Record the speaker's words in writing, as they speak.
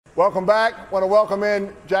Welcome back. Want to welcome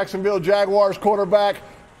in Jacksonville Jaguars quarterback,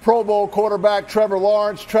 Pro Bowl quarterback Trevor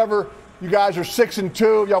Lawrence. Trevor, you guys are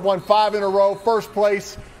 6-2. Y'all won 5 in a row. First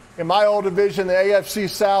place in my old division, the AFC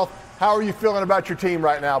South. How are you feeling about your team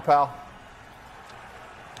right now, pal?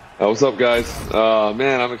 What's up, guys?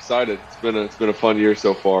 Man, I'm excited. It's been a fun year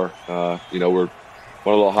so far. We're on a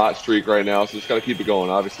little hot streak right now, so just got to keep it going.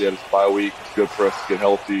 Obviously, had this bye week. It's good for us to get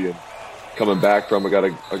healthy and coming back from. We got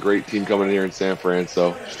a great team coming in here in San Fran,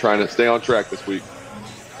 so just trying to stay on track this week.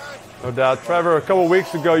 No doubt. Trevor, a couple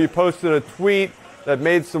weeks ago, you posted a tweet that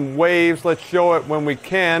made some waves. Let's show it when we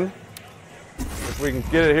can. If we can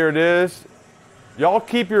get it, here it is. Y'all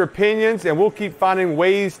keep your opinions, and we'll keep finding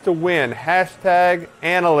ways to win.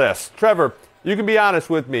 #analyst. Trevor, you can be honest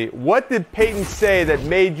with me. What did Peyton say that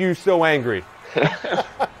made you so angry?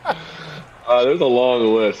 There's a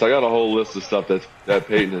long list. I got a whole list of stuff that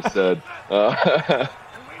Peyton has said.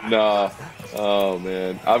 Oh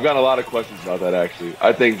man, I've got a lot of questions about that. Actually,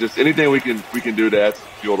 I think just anything we can do to add some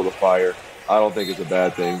fuel to the fire, I don't think it's a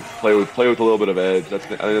bad thing. Play with a little bit of edge. I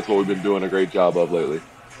think that's what we've been doing a great job of lately.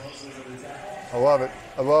 I love it.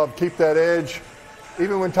 Keep that edge.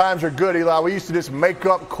 Even when times are good, Eli, we used to just make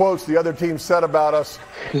up quotes the other team said about us,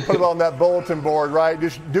 put it on that bulletin board, right?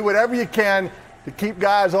 Just do whatever you can to keep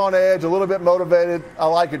guys on edge, a little bit motivated. I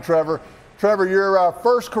like it, Trevor. Trevor, your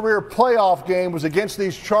first career playoff game was against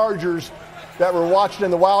these Chargers that were watching in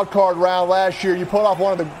the wild card round last year. You pulled off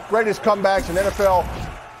one of the greatest comebacks in NFL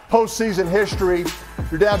postseason history.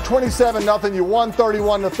 You're down 27-0. You won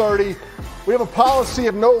 31-30. We have a policy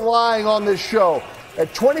of no lying on this show.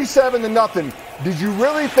 At 27-0, did you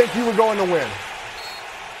really think you were going to win?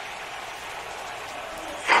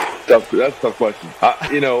 That's a tough question.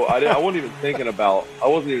 I wasn't even thinking about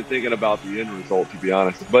the end result, to be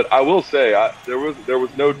honest. But I will say there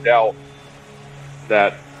was no doubt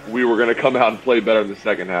that we were going to come out and play better in the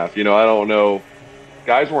second half. I don't know.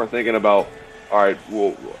 Guys weren't thinking about, all right,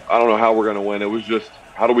 well, I don't know how we're going to win. It was just,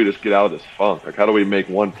 how do we just get out of this funk? Like, how do we make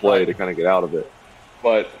one play to kind of get out of it?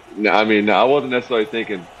 But, I mean, I wasn't necessarily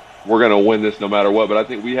thinking we're going to win this no matter what. But I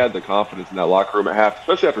think we had the confidence in that locker room at half,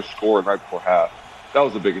 especially after scoring right before half. That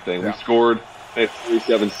was the big thing. Yeah. We scored at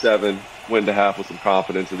 3-7-7, went to half with some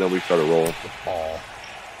confidence, and then we started rolling. Catch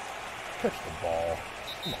the ball.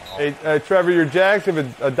 Hey, Trevor, your Jags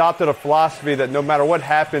have adopted a philosophy that no matter what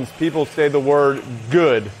happens, people say the word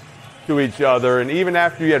good to each other. And even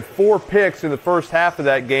after you had 4 picks in the first half of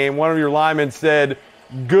that game, one of your linemen said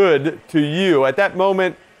good to you. At that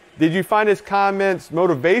moment, did you find his comments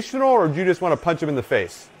motivational, or did you just want to punch him in the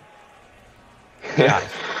face? Yeah.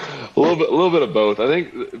 A little bit of both. I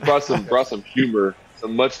think it brought some humor,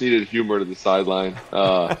 some much needed humor to the sideline.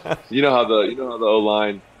 You know how the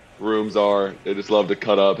O-line rooms are. They just love to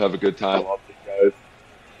cut up, have a good time. All these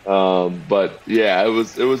guys. But yeah, it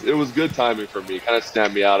was good timing for me. Kind of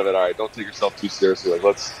snapped me out of it. All right, don't take yourself too seriously.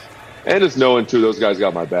 And just knowing too, those guys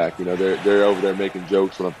got my back. They're over there making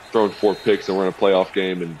jokes when I'm throwing 4 picks and we're in a playoff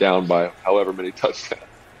game and down by however many touchdowns.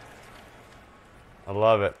 I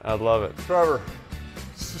love it. Trevor,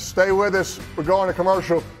 stay with us. We're going to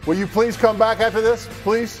commercial. Will you please come back after this?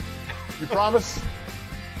 Please? You promise?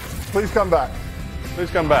 Please come back. Please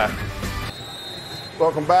come back.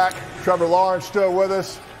 Welcome back. Trevor Lawrence still with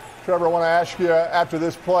us. Trevor, I want to ask you after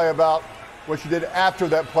this play about what you did after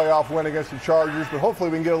that playoff win against the Chargers, but hopefully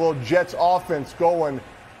we can get a little Jets offense going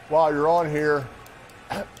while you're on here.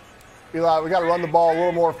 Eli, we got to run the ball a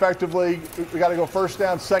little more effectively. We got to go first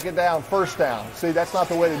down, second down, first down. See, that's not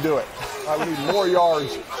the way to do it. We need more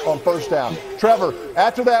yards on first down. Trevor,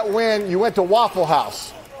 after that win, you went to Waffle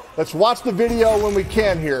House. Let's watch the video when we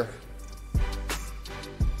can here.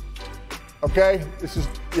 Okay?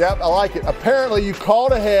 Yep, I like it. Apparently, you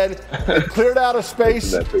called ahead and cleared out a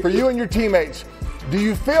space for you and your teammates. Do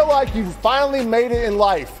you feel like you've finally made it in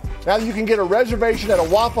life? Now that you can get a reservation at a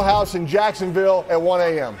Waffle House in Jacksonville at 1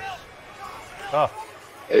 a.m. Oh.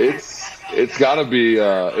 It's got to be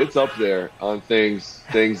it's up there on things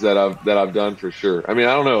that I've done for sure. I mean,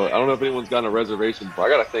 I don't know if anyone's gotten a reservation before. I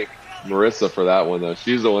got to thank Marissa for that one though.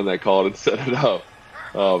 She's the one that called and set it up.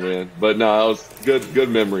 Oh man, but no, that was good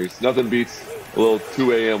memories. Nothing beats a little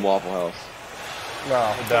 2 a.m. Waffle House.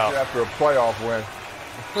 No doubt. After a playoff win.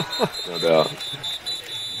 No doubt.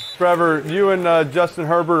 Trevor, you and Justin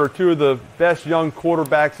Herbert are 2 of the best young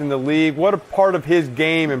quarterbacks in the league. What part of his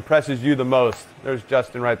game impresses you the most? There's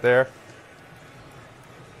Justin right there.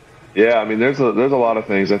 Yeah, I mean, there's a lot of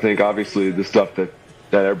things. I think obviously the stuff that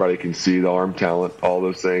everybody can see, the arm talent, all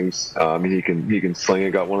those things. I mean, he can sling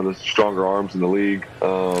it. Got one of the stronger arms in the league.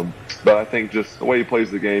 But I think just the way he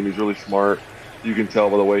plays the game, he's really smart. You can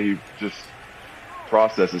tell by the way he just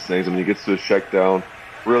processes things. I mean, he gets to his check down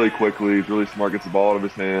really quickly. He's really smart, gets the ball out of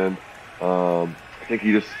his hand. I think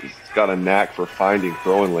he's got a knack for finding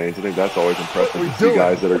throwing lanes. I think that's always impressive to see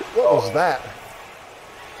guys that are. What was that?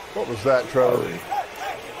 What was that, Trevor?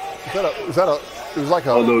 Is that a? It was like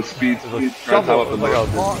a. All those speeds. It was like an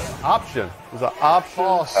option. It was an option.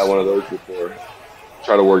 I had one of those before.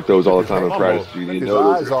 Try to work those all the time in practice. Take his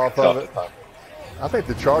eyes off of it. I think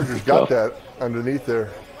the Chargers got that underneath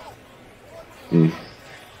there. Mm.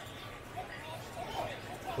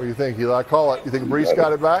 What do you think, Eli? Call it. You think Brees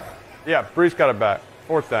got it back? Yeah, Brees got it back.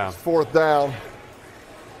 4th down. It's 4th down.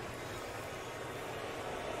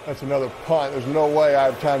 That's another punt. There's no way I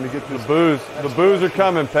have time to get this. The boos are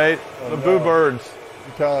coming, Pate. The boo birds.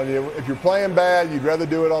 I'm telling you, if you're playing bad, you'd rather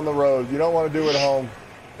do it on the road. You don't want to do it at home.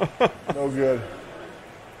 No good.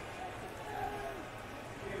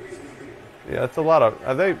 Yeah, it's a lot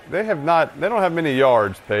of. They don't have many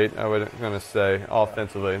yards, Pate. I was going to say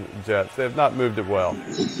offensively, the Jets. They have not moved it well.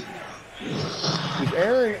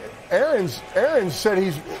 Aaron said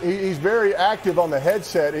he's very active on the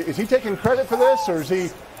headset. Is he taking credit for this, or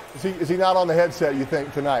is he not on the headset? You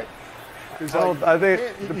think tonight? I think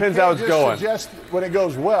it depends how it's going. Suggest when it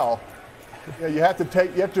goes well. You have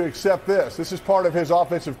to accept this. This is part of his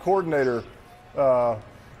offensive coordinator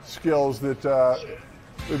skills that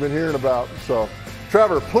we've been hearing about. So,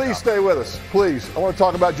 Trevor, please stay with us. Please. I want to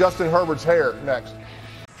talk about Justin Herbert's hair next.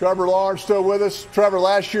 Trevor Lawrence still with us. Trevor,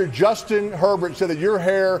 last year, Justin Herbert said that your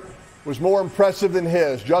hair was more impressive than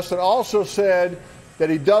his. Justin also said that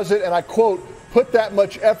he does it, and I quote, put that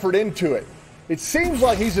much effort into it. It seems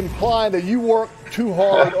like he's implying that you work too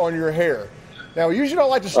hard on your hair. Now, we usually don't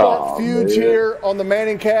like to start feuds here on the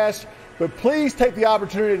Manning Cast, but please take the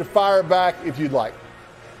opportunity to fire back if you'd like.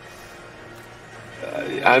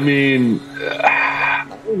 I mean, I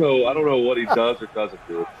don't know what he does or doesn't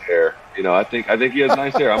do with his hair. You know, I think he has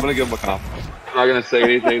nice hair. I'm going to give him a compliment. I'm not going to say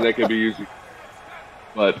anything that could be used,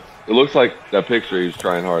 but it looks like that picture he's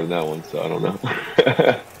trying hard in that one. So I don't know.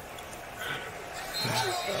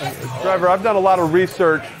 Trevor, I've done a lot of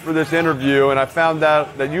research for this interview, and I found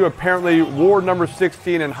out that you apparently wore number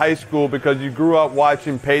 16 in high school because you grew up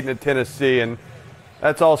watching Peyton at Tennessee, and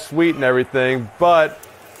that's all sweet and everything. But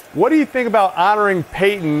what do you think about honoring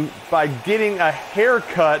Peyton by getting a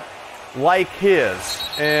haircut like his?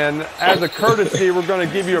 And as a courtesy, we're going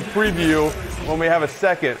to give you a preview when we have a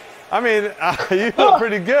second. I mean, you look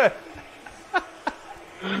pretty good.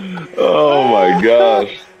 Oh my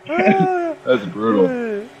gosh, that's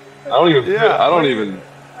brutal. I don't even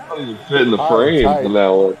fit in the frame on that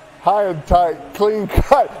one. High and tight, clean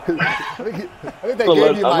cut. I think they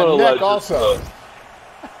gave you my neck also.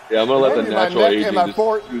 Yeah, I'm going to let the natural aging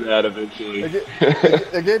just do that eventually.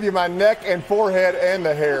 They gave you my neck and forehead and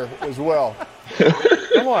the hair as well.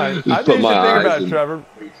 Come on. I think you should think about it, Trevor.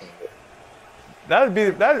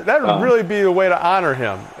 That'd really be the way to honor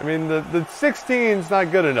him. I mean, the 16 is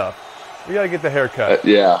not good enough. We got to get the haircut.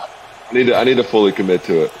 Yeah. I need to fully commit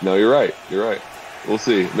to it. No, you're right. We'll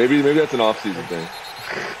see. Maybe that's an off-season thing.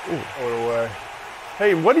 Throw it away.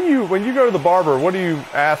 Hey, when you go to the barber, what do you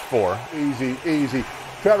ask for? Easy.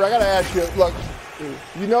 Trevor, I got to ask you, look,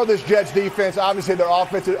 you know this Jets defense, obviously their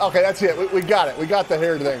offensive. Okay, that's it. We got it. We got the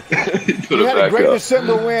hair thing. You had a great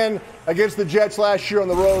December win against the Jets last year on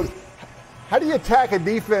the road. How do you attack a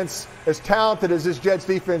defense as talented as this Jets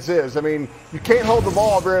defense is? I mean, you can't hold the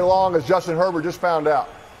ball very long, as Justin Herbert just found out.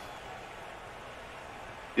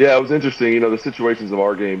 Yeah, it was interesting. You know, the situations of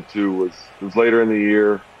our game, too, was later in the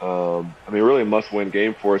year. Really a must-win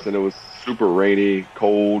game for us, and it was super rainy,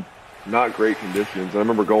 cold, not great conditions. I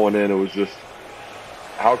remember going in, it was just,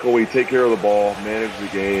 how can we take care of the ball, manage the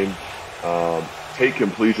game, take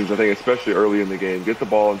completions, I think, especially early in the game, get the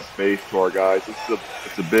ball in space to our guys.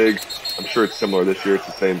 It's a big, I'm sure it's similar this year, it's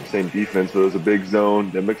the same defense, but it was a big zone.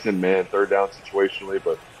 They mix in man, third down situationally,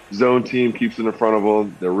 but zone team keeps it in front of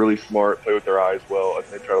them. They're really smart, play with their eyes well, and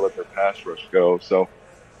they try to let their pass rush go. So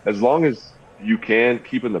as long as you can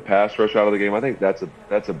keeping the pass rush out of the game, I think that's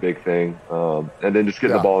a big thing. And then just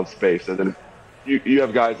getting the ball in space. And then you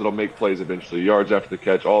have guys that'll make plays eventually, yards after the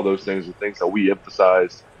catch, all those things are things that we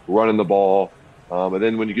emphasize, running the ball. And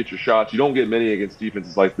then when you get your shots, you don't get many against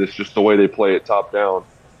defenses like this, just the way they play it top down.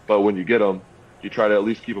 But when you get them, you try to at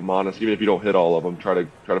least keep them honest. Even if you don't hit all of them, try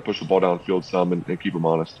to push the ball downfield some and keep them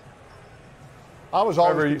honest. I was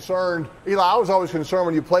always concerned, Eli, I was always concerned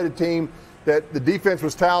when you played a team that the defense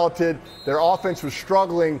was talented, their offense was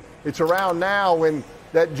struggling. It's around now when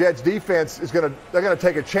that Jets defense they're going to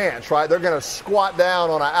take a chance, right? They're going to squat down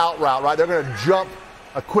on an out route, right? They're going to jump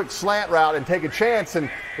a quick slant route and take a chance. And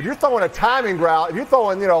if you're throwing a timing route, if you're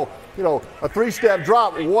throwing, a three-step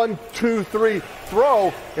drop, 1, 2, 3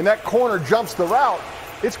 throw, and that corner jumps the route,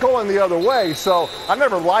 it's going the other way. So I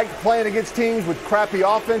never liked playing against teams with crappy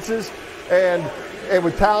offenses and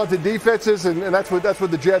with talented defenses, and that's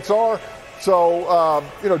what the Jets are. So,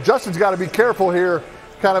 Justin's got to be careful here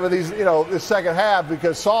kind of in these, this second half,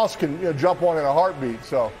 because Sauce can jump one in a heartbeat.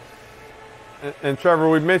 So. And Trevor,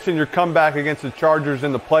 we mentioned your comeback against the Chargers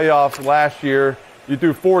in the playoffs last year. You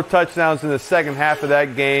threw 4 touchdowns in the second half of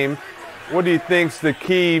that game. What do you think's the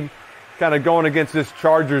key kind of going against this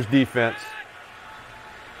Chargers defense?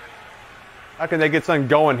 How can they get something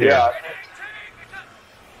going here?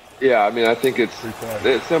 Yeah, I mean, I think it's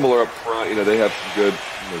similar up front. They have some good,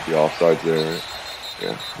 maybe offsides there. Right?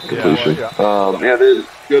 Yeah, completion. They're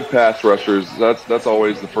good pass rushers. That's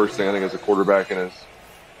always the first thing I think as a quarterback and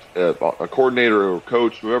as a coordinator or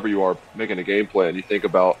coach, whoever you are, making a game plan. You think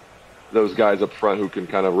about those guys up front who can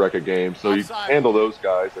kind of wreck a game. So you handle those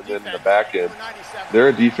guys, and then in the back end, they're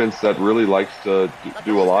a defense that really likes to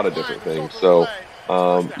do a lot of different things. So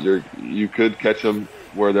you could catch them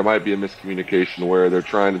where there might be a miscommunication, where they're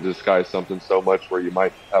trying to disguise something so much where you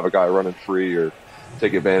might have a guy running free or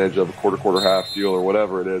take advantage of a quarter half deal or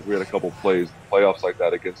whatever it is. We had a couple playoffs like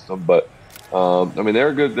that against them, but they're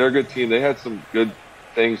a good team. They had some good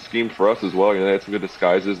things schemed for us as well. They had some good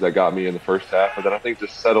disguises that got me in the first half, but then I think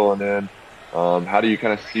just settling in, how do you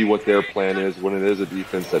kind of see what their plan is when it is a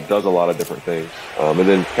defense that does a lot of different things, and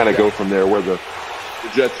then kind of go from there where the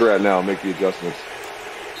Jets are at now and make the adjustments.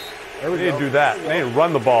 They need to do that. They need to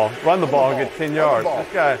run the ball and get 10 yards.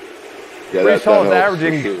 This guy, Breece Hall is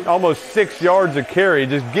averaging almost 6 yards a carry.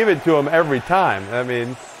 Just give it to him every time. I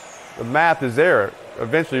mean, the math is there.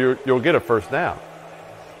 Eventually, you'll get a first down.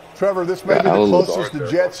 Trevor, this may be the closest the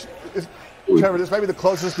Jets. Trevor, this may be the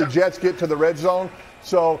closest the Jets get to the red zone.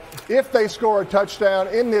 So, if they score a touchdown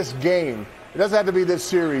in this game, it doesn't have to be this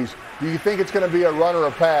series. Do you think it's going to be a run or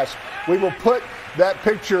a pass? We will put that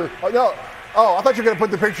picture. Oh, I thought you were going to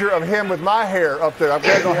put the picture of him with my hair up there. We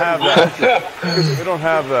don't have that. We don't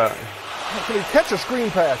have that. Can he catch a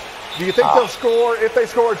screen pass? Do you think they'll score, if they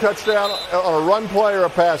score a touchdown, on a run play or a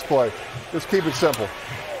pass play? Just keep it simple.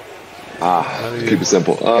 Keep it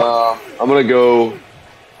simple. I'm going to go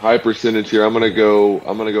high percentage here. I'm going to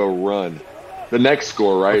go run. The next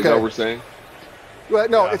score, right? Okay. Is that what we're saying? Well,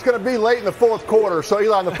 no, it's going to be late in the fourth quarter. So,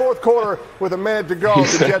 Eli, in the fourth quarter, with a minute to go,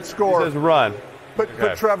 the Jets score. He says run. Put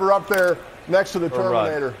Trevor up there next to the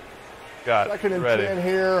Terminator. Run. Got it. Second and Ready. 10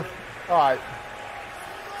 here. All right.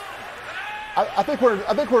 I think we're.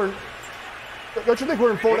 Don't you think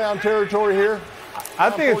we're in 4-down territory here? I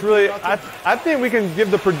think it's really. I think we can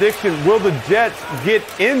give the prediction. Will the Jets get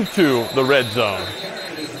into the red zone?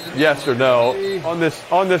 Yes or no on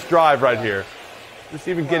this drive right here? Just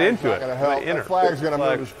even get into it. The flag's going to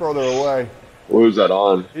move us further away. Who's that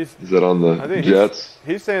on? Is that on the Jets?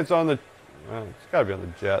 He's saying it's on the. Well, it's got to be on the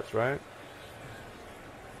Jets, right?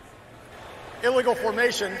 Illegal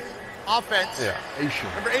formation, offense. Yeah.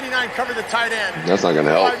 Number 89 covered the tight end. That's not going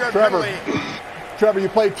to help. Trevor, you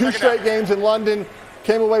played 2 straight games in London,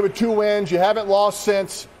 came away with 2 wins. You haven't lost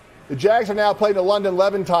since. The Jags have now played in London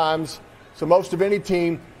 11 times, so most of any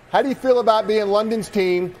team. How do you feel about being London's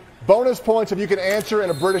team? Bonus points if you can answer in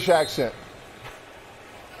a British accent.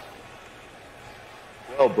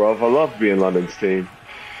 Well, bro, I love being London's team.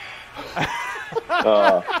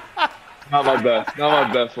 Not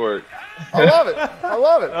my best work. I love it.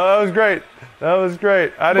 Oh, that was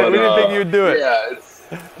great. We didn't think you'd do it.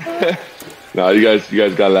 Yeah, no, you guys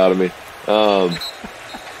got it out of me.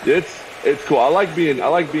 It's cool. I like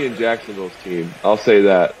being Jacksonville's team. I'll say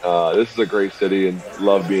that. This is a great city and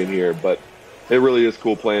love being here, but it really is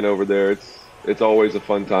cool playing over there. It's always a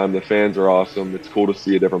fun time. The fans are awesome. It's cool to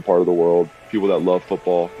see a different part of the world. People that love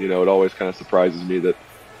football. It always kind of surprises me that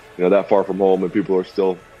that far from home and people are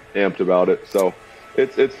still amped about it. So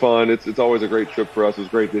it's fun. It's always a great trip for us. It was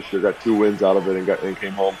great this year. Got 2 wins out of it and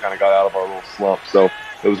came home. Kind of got out of our little slump. So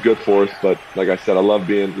it was good for us. But like I said, I love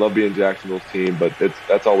being Jacksonville's team. But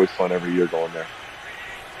that's always fun every year going there.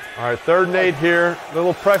 All right, 3rd and 8 here.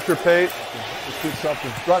 Little pressure, Pate. Let's do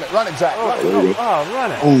something. Run it, Zach. Run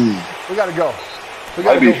it. Oh. We got to go.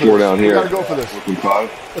 I'd be 4 down here. We got to go for this.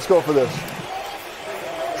 5. Let's go for this.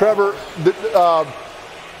 Trevor,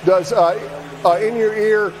 does in your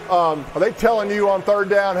ear, are they telling you on 3rd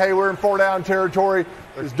down, hey, we're in 4-down territory?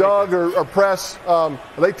 Is Doug or Press, are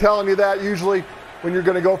they telling you that usually when you're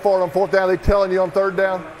going to go for it on 4th down? Are they telling you on 3rd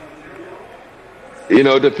down?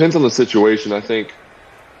 It depends on the situation. I think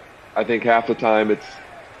half the time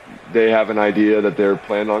they have an idea that they're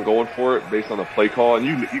planning on going for it based on the play call, and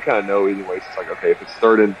you kind of know either way. So it's like, okay, if it's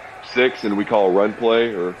 3rd and 6 and we call a run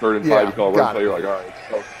play, or 3rd and 5 we call a run play, you're like, all right,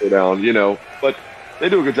 let's go down, But they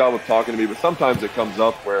do a good job of talking to me, but sometimes it comes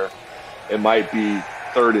up where it might be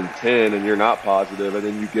 3rd and 10 and you're not positive, and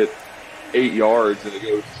then you get 8 yards and it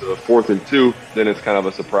goes to 4th and 2, then it's kind of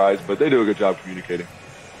a surprise. But they do a good job communicating.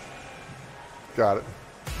 Got it.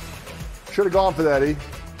 Should have gone for that, E.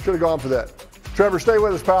 Should have gone for that. Trevor, stay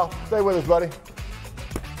with us, pal. Stay with us, buddy.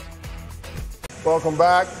 Welcome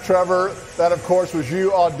back, Trevor. That, of course, was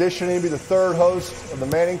you auditioning to be the 3rd host of the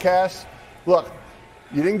Manning Cast. Look,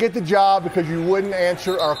 you didn't get the job because you wouldn't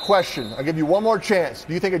answer our question. I'll give you one more chance.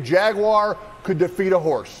 Do you think a Jaguar could defeat a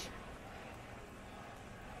horse?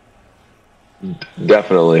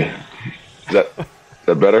 Definitely. Is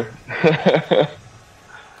that better?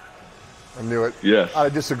 I knew it. Yes. I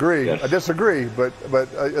disagree. Yes. I disagree, but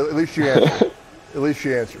at least you answered. At least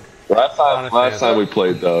you answered. Last time we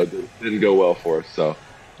played, though, it didn't go well for us. So,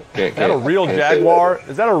 is that a real Jaguar?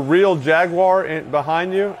 Is that a real Jaguar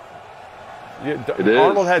behind you? It is.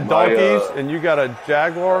 Arnold had donkeys, and you got a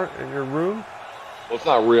Jaguar in your room. Well, it's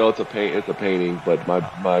not real. It's a painting. But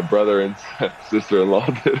my brother and sister-in-law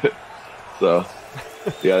did it. So,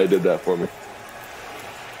 yeah, they did that for me.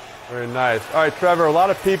 Very nice. All right, Trevor, a lot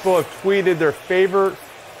of people have tweeted their favorite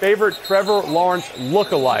Trevor Lawrence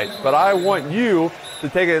lookalikes, but I want you to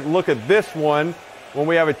take a look at this one when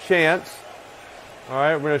we have a chance. All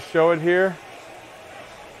right, we're going to show it here.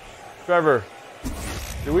 Trevor,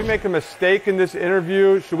 did we make a mistake in this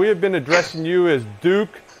interview? Should we have been addressing you as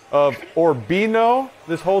Duke of Urbino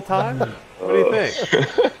this whole time? What do you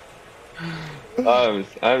think? I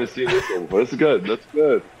haven't seen this one, but it's good. That's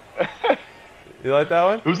good. You like that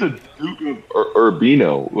one? Who's the Duke of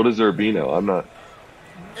Urbino? What is Urbino? I'm not.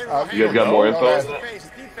 You guys got more info?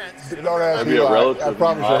 Don't ask Maybe me. a relative. I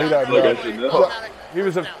promise you, he doesn't know. He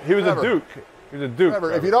was a Duke. He was a Duke.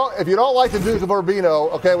 Trevor, if you don't like the Duke of Urbino,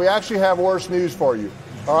 okay, we actually have worse news for you.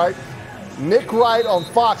 All right, Nick Wright on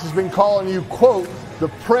Fox has been calling you, quote, the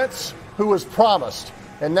prince who was promised,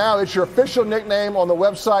 and now it's your official nickname on the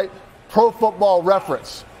website Pro Football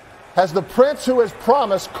Reference. Has the prince who has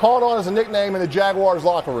promised caught on as a nickname in the Jaguars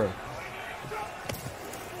locker room?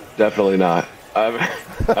 Definitely not. I haven't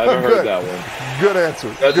heard that one. Good answer.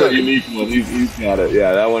 That's Good. a unique one. He's got it.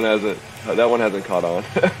 Yeah, that one hasn't caught on.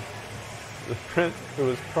 The prince who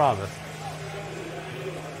was promised.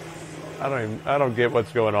 I don't get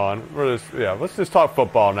what's going on. Let's just talk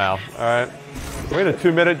football now. All right. We're in a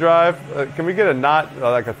 2-minute drive. Can we get a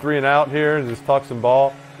like a 3 and out here and just talk some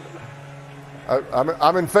ball?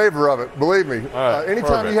 I'm in favor of it. Believe me. Right, anytime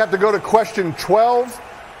perfect. you have to go to question 12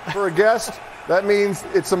 for a guest, that means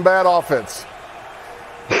it's some bad offense.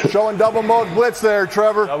 Showing double mode blitz there,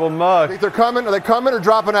 Trevor. Double mug. Think they're coming? Are they coming or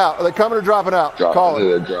dropping out? Are they coming or dropping out? Call it.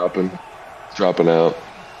 They're dropping. Dropping out.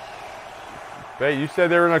 Hey, you said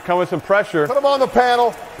they were going to come with some pressure. Put them on the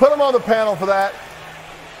panel. Put them on the panel for that.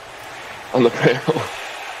 On the panel.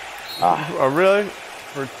 Oh, really?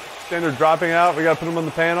 For saying they're dropping out, we got to put them on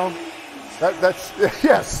the panel? That's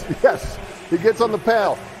yes. He gets on the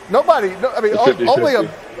panel. Nobody.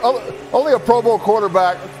 Only a Pro Bowl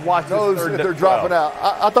quarterback knows if they're dropping out.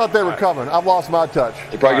 I thought they were coming. I've lost my touch.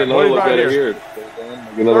 They're probably getting a little bit better here.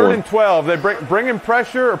 3rd and 12. They bringing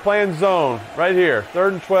pressure or playing zone? Right here.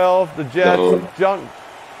 3rd and 12. The Jets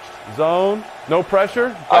zone. No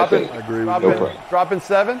pressure. I agree with you. Dropping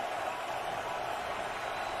 7.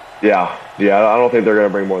 Yeah. I don't think they're going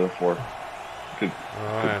to bring more than 4.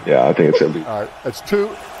 Right. Yeah, I think it's going to be. All right. That's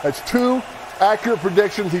two accurate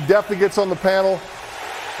predictions. He definitely gets on the panel.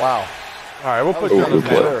 Wow. All right, we'll put you on the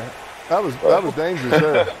panel. That was dangerous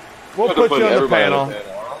there. We'll put you on the panel.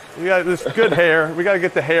 You got this good hair. We got to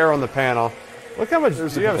get the hair on the panel. Look how much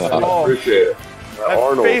you have small. Appreciate it.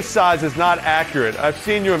 That face size is not accurate. I've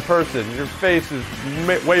seen you in person. Your face is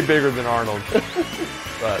way bigger than Arnold.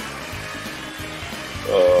 But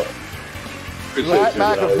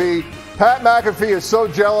Pat McAfee is so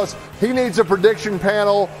jealous. He needs a prediction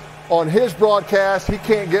panel on his broadcast. He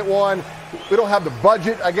can't get one. We don't have the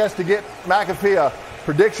budget, I guess, to get McAfee a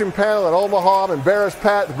prediction panel at Omaha and embarrass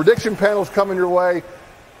Pat. The prediction panel's coming your way.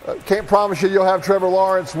 Can't promise you'll have Trevor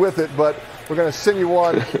Lawrence with it, but we're going to send you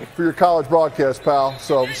one for your college broadcast, pal.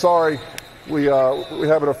 So sorry we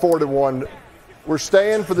haven't afforded one. We're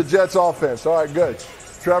staying for the Jets offense. All right, good.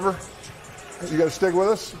 Trevor, you got to stick with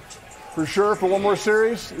us for sure for one more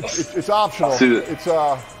series. It's optional.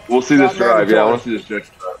 We'll see this drive. Yeah, I want to see this Jets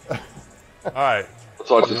drive. all right.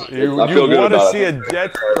 You want to see a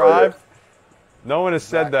Jets drive? No one has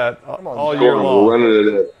said that all year long. We're running it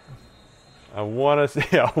in. I want to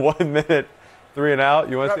see a 1 minute 3 and out.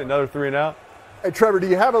 You want to see another 3 and out? Hey, Trevor, do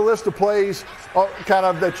you have a list of plays kind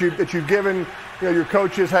of that you've given your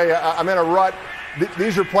coaches? Hey, I'm in a rut.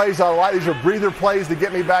 These are plays I like. These are breather plays to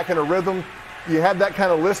get me back in a rhythm. Do you have that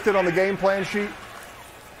kind of listed on the game plan sheet?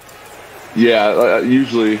 Yeah,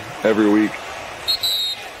 usually every week.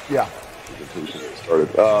 Yeah.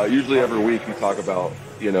 Usually every week we talk about,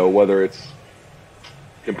 whether it's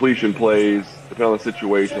completion plays, depending on the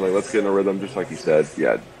situation, like let's get in a rhythm, just like you said.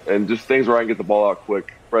 Yeah. And just things where I can get the ball out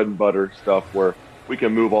quick, bread and butter stuff where we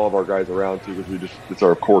can move all of our guys around too, because it's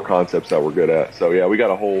our core concepts that we're good at. So yeah, we got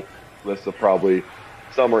a whole list of probably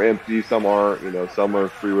some are empty, some aren't, some are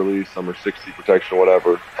free release, some are 60 protection,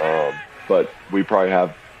 whatever. But we probably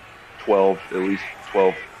have at least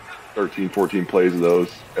 12, 13, 14 plays of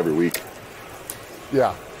those every week.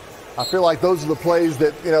 Yeah. I feel like those are the plays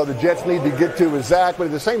that, the Jets need to get to with Zach, but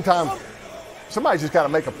at the same time, somebody's just got to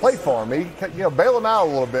make a play for him. Bail him out a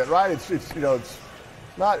little bit, right?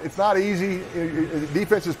 It's not easy. The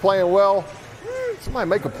defense is playing well. Somebody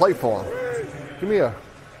make a play for him. Give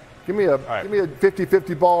me a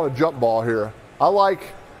 50-50 ball and a jump ball here. I like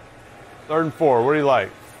 3rd and 4. What do you like?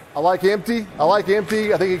 I like empty. I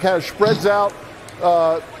think it kind of spreads out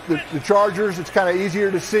the Chargers. It's kind of easier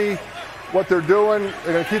to see what they're doing.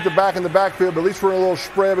 They're going to keep the back in the backfield, but at least we're in a little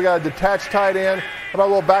spread. We got a detached tight end. How about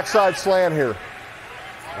a little backside slant here?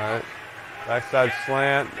 All right. Backside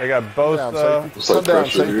slant. They got both. Come down,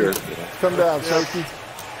 safety. Come down, safety.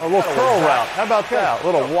 A little curl route. How about that? A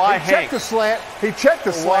little Y He checked the slant.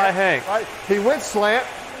 Y Hank. Right? He went slant.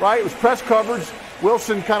 Right? It was press coverage.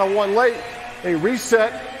 Wilson kind of won late. And he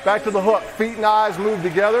reset back to the hook. Feet and eyes move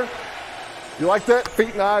together. You like that?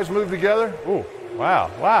 Feet and eyes move together. Ooh.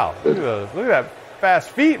 Wow. Look at that fast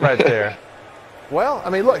feet right there. Well, I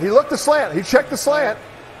mean, look, he looked the slant. He checked the slant.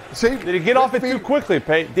 See? Did he get off it too quickly,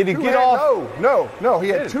 Pate? Did he get off? No. He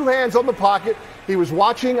had 2 hands on the pocket. He was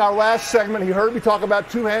watching our last segment. He heard me talk about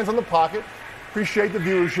 2 hands on the pocket. Appreciate the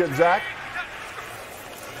viewership, Zach.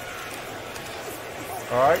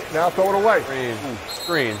 All right, now throw it away.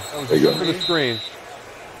 Screen. That was good for the screen.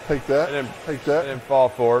 Take that. Take that. Didn't fall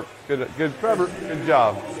for it. Good, Trevor. Good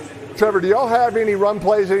job. Trevor, do y'all have any run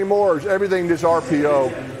plays anymore, or is everything just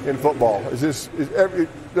RPO in football?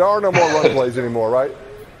 There are no more run plays anymore, right?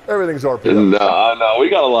 Everything's RPO. No, we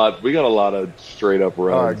got a lot of straight up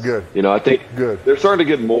runs. All right, good. I think good. They're starting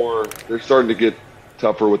to get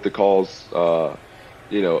tougher with the calls. The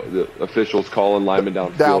officials calling linemen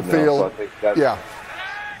downfield. Now, so I think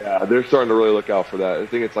yeah, they're starting to really look out for that. I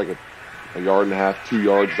think it's like a yard and a half, 2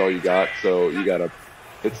 yards is all you got. So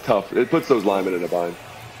it's tough. It puts those linemen in a bind.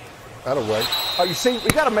 That'll wait. You see, we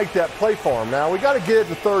got to make that play for him now. We got to get it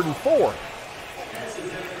to 3rd and 4.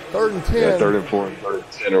 3rd and 10. Yeah, 3rd and 4 and 3rd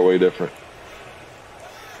and 10 are way different.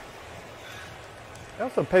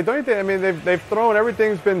 Also, Pay, don't you think? I mean, they've thrown.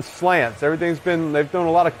 Everything's been slants. They've done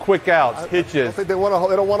a lot of quick outs, hitches. I think they don't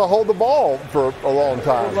want to hold the ball for a long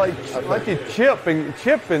time. Like you chip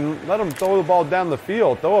and let them throw the ball down the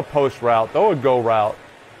field. Throw a post route. Throw a go route.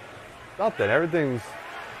 Nothing. Everything's.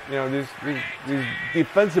 These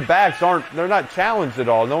defensive backs they're not challenged at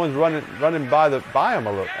all. No one's running by them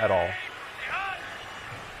at all.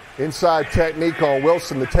 Inside technique on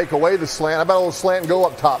Wilson to take away the slant. How about a little slant and go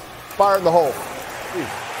up top? Fire in the hole.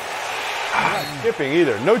 Not chipping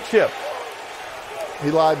either. No chip.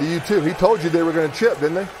 He lied to you too. He told you they were going to chip,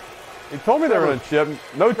 didn't they? He told me they were going to chip.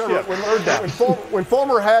 No chip. When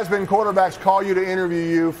former has-been quarterbacks call you to interview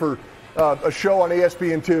you for a show on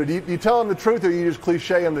ESPN2, do you tell them the truth, or you just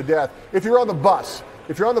cliche them to death? If you're on the bus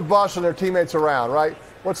and their teammates around, right?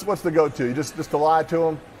 What's the go-to? You just to lie to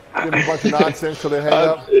them, give them a bunch of nonsense so they hang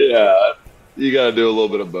up? Yeah, you got to do a little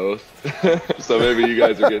bit of both. So maybe you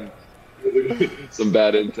guys are getting some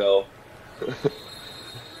bad intel.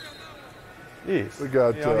 Jeez. We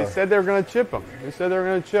got. He said they were going to chip him. He said they were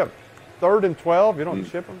going to chip. 3rd and 12. You don't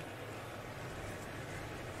chip them.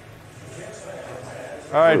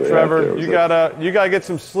 All right, Trevor. You gotta get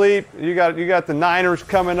some sleep. You got the Niners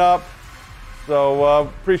coming up. So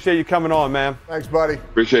appreciate you coming on, man. Thanks, buddy.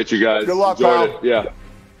 Appreciate you guys. Good luck, Enjoyed pal. it. Yeah.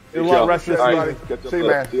 Good luck rest of the season. See you,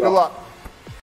 man. Good luck.